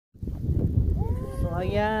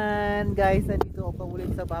Ayan guys, nandito ako ulit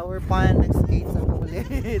sa power pond. Nag-skates ako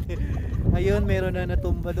ulit. Ayun, meron na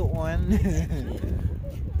natumba doon.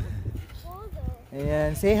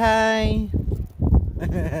 Ayan, say hi.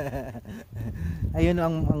 Ayun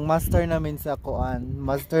ang master namin sa kuan,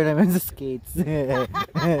 master namin sa skates.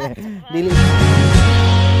 Dili.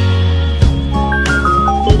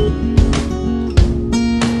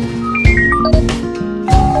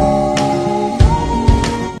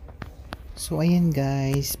 So ayan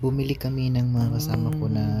guys, bumili kami ng mga kasama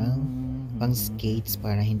ko ng pang skates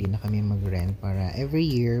para hindi na kami mag-rent, para every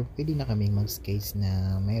year pwede na kami mag-skates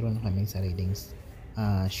na mayroon na kaming sariling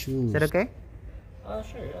shoes. Is that okay?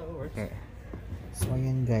 Sure, that works. Okay. So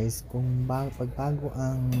ayan guys, kung pagbago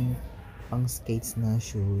ang pang skates na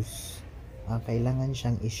shoes, kailangan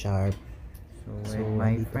siyang i-sharp. So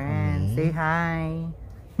my friend, say hi.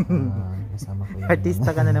 Kasama ko yung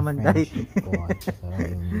artista ka na naman guys ko at saka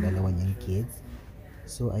yung dalawa niyang kids.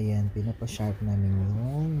 So ayan, pinapa-sharp namin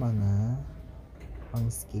yung mga pang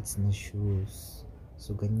skates na shoes.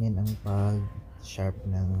 So ganyan ang pag-sharp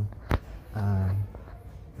ng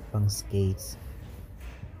pang skates.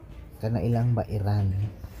 Kana ilang bairan.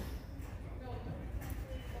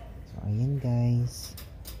 So ayan guys,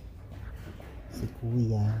 si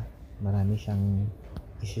kuya marami siyang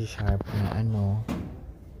isi-sharp na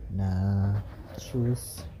na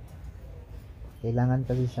shoes. Kailangan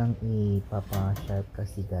kasi siyang ipapa-sharp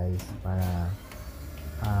kasi guys para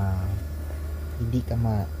hindi ka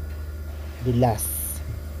ma-dulas,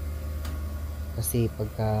 kasi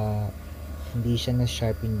pagka hindi siya na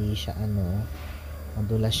sharp, hindi siya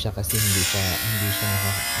madulas siya kasi hindi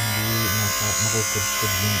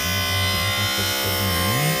makukudkod yung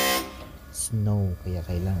snow, kaya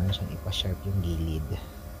kailangan siyang ipa-sharp yung gilid.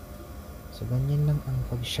 So ganyan lang ang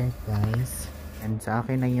pag-sharp guys. And sa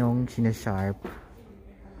akin na yung sinasharp.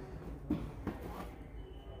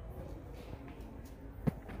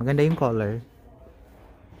 Maganda yung color.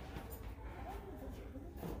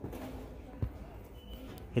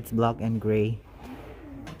 It's black and gray.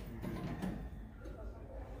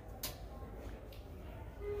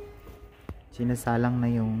 Sinasalang na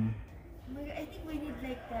yung I think we need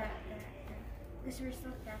like that because we're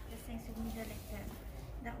still practicing, so we need like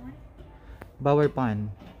that one. Power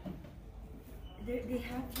pond. They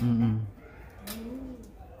have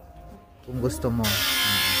kung gusto mo.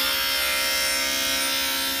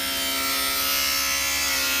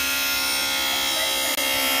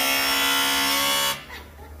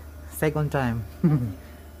 Second time. I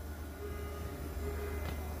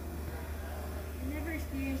never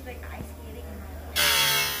experienced like ice skating in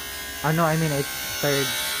my life. I mean it's third.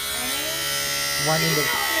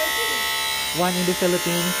 One in the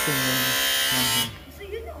Philippines and then So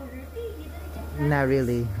you know already? You didn't not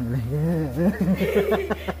really.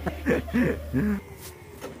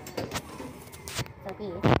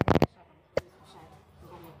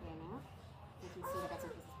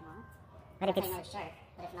 But if it's sharp,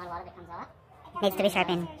 but if not a lot of it comes off, needs to be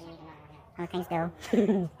sharpened. Oh, thanks, though. So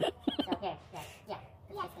here, yeah.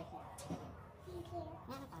 Thank you.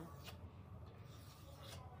 Yeah, no problem.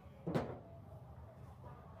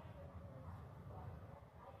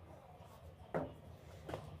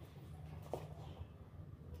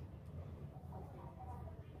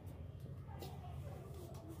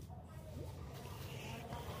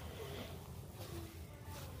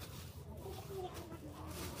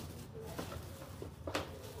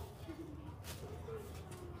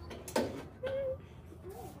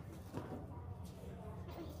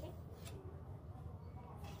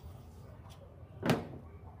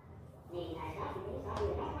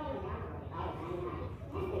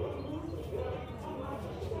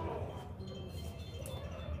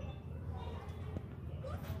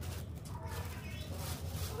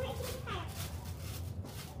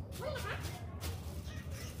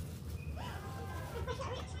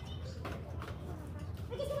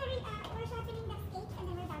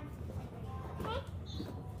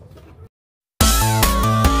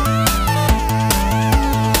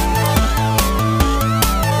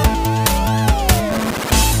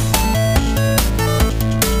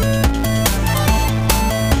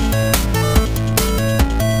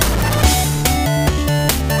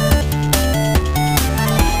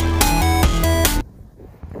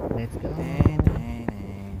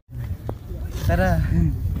 Tara,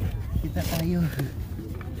 kita tayo.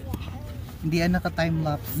 Hindi yan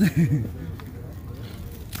naka-time-lapse.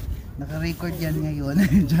 Naka-record yan ngayon.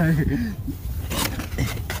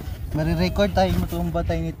 Mari-record tayo, matumba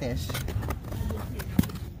tayo ni Tesh.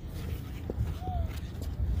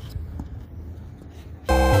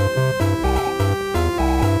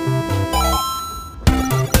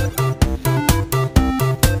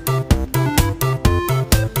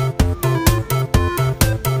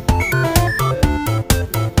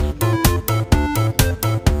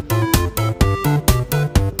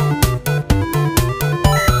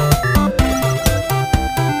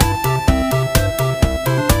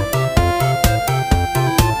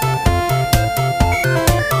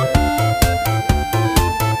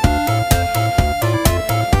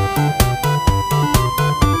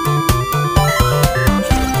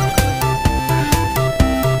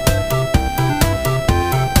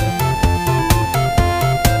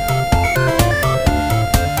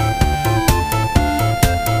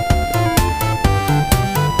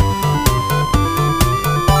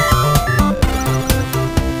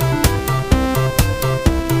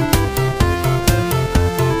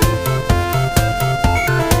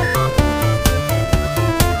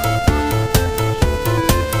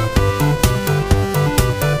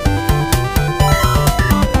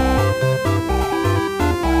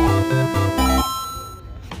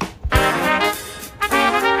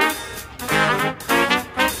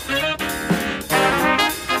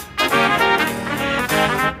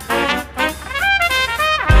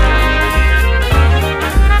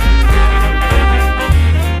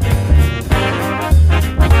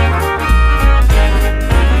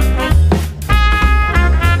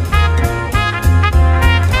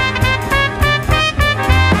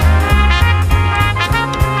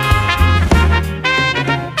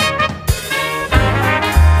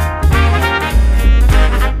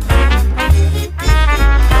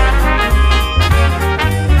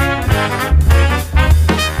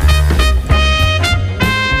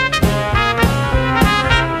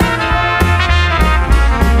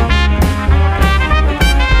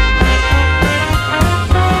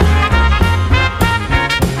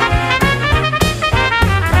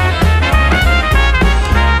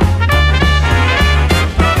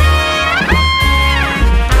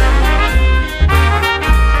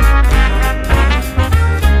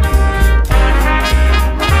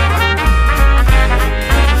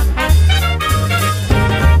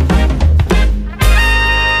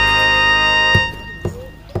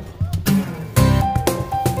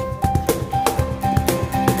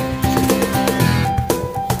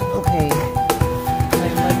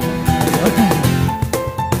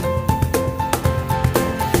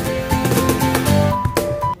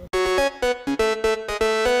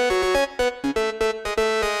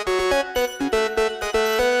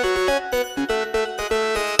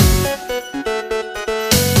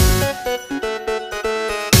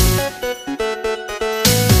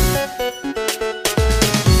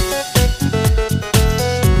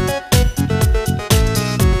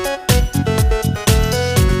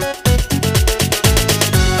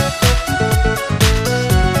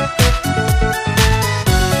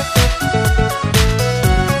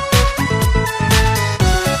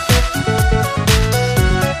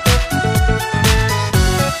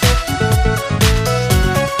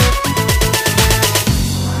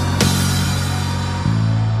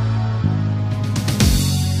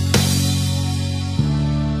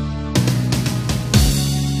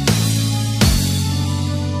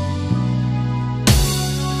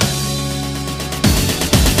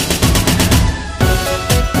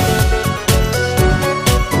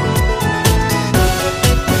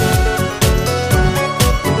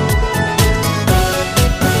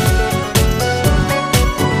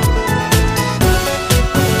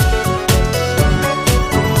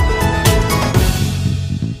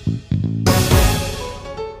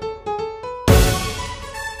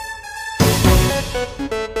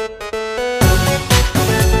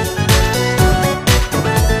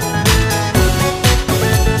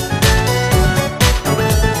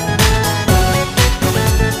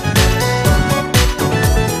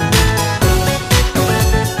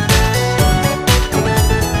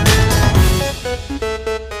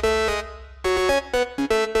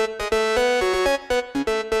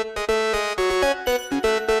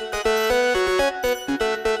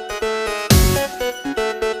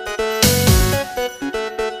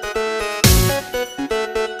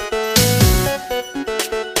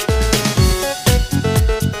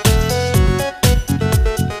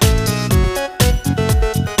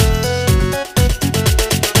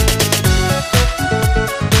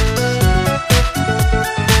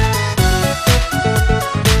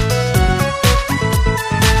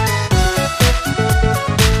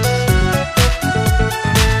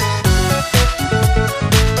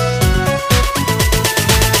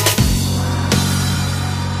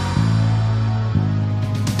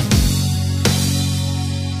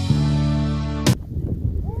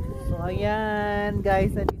 ayan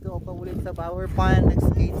guys, nandito ako pa ulit sa power pond.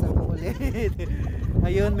 Nag-skates ako ulit.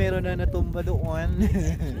 Ayun, meron na natumba doon.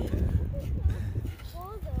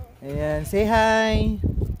 Ayan, say hi.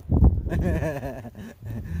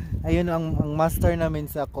 Ayun ang master namin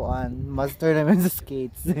sa kuan, master namin sa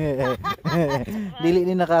skates. dili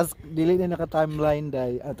ni naka timeline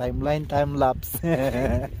timeline time lapse.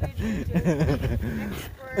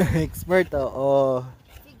 Expert oo.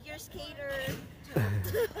 Figure skater.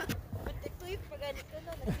 Pati-tweet pa ganito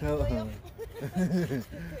na nagtitoy.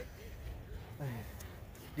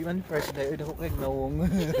 Di man first day ako kay nawong.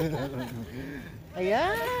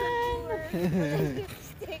 Ayan.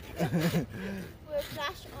 Lipstick. With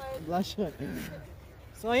flash on. Blush on.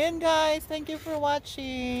 So ayan guys, thank you for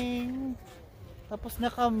watching. Tapos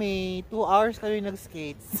na kami, 2 hours kami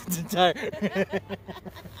nag-skates.